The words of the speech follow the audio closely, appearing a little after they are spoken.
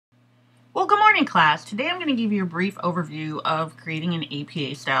Well, good morning, class. Today I'm going to give you a brief overview of creating an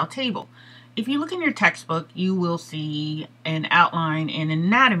APA style table. If you look in your textbook, you will see an outline and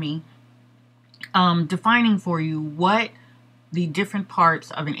anatomy defining for you what the different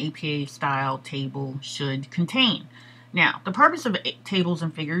parts of an APA style table should contain. Now, the purpose of tables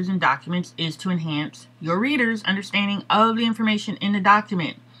and figures and documents is to enhance your reader's understanding of the information in the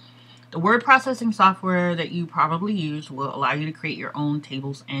document. The word processing software that you probably use will allow you to create your own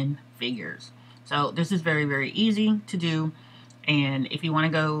tables and figures. So this is very, very easy to do. And if you want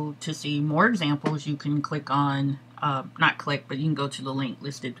to go to see more examples, you can click on, not click, but you can go to the link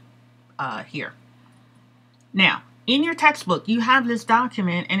listed here. Now, in your textbook, you have this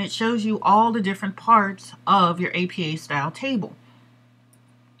document and it shows you all the different parts of your APA style table.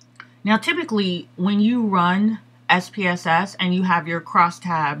 Now, typically, when you run SPSS and you have your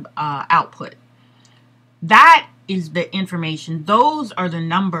crosstab output, that is the information. Those are the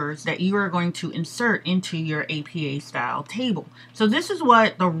numbers that you are going to insert into your APA style table. So this is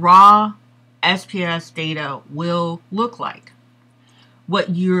what the raw SPS data will look like.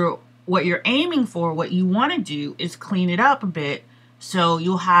 What you're aiming for, what you want to do is clean it up a bit so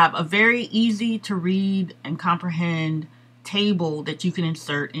you'll have a very easy to read and comprehend table that you can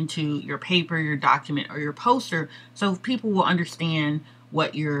insert into your paper, your document, or your poster so people will understand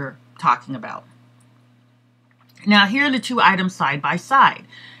what you're talking about. Now, here are the two items side by side.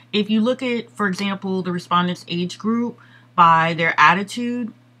 If you look at, for example, the respondent's age group by their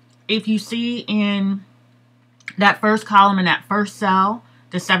attitude, if you see in that first column in that first cell,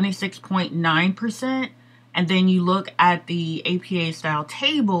 the 76.9%, and then you look at the APA style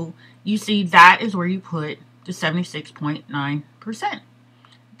table, you see that is where you put the 76.9%.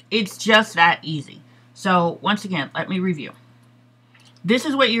 It's just that easy. So once again, let me review. This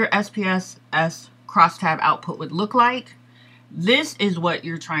is what your SPSS crosstab output would look like. This is what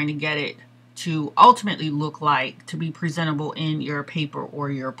you're trying to get it to ultimately look like to be presentable in your paper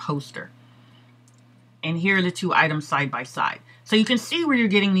or your poster. And here are the two items side by side. So you can see where you're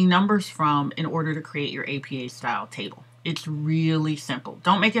getting the numbers from in order to create your APA style table. It's really simple.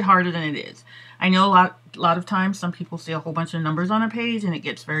 Don't make it harder than it is. I know a lot of times some people see a whole bunch of numbers on a page and it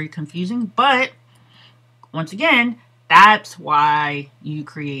gets very confusing, but once again, that's why you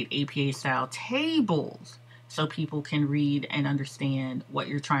create APA style tables, so people can read and understand what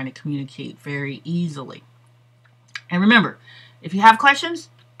you're trying to communicate very easily. And remember, if you have questions,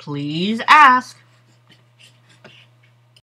 please ask.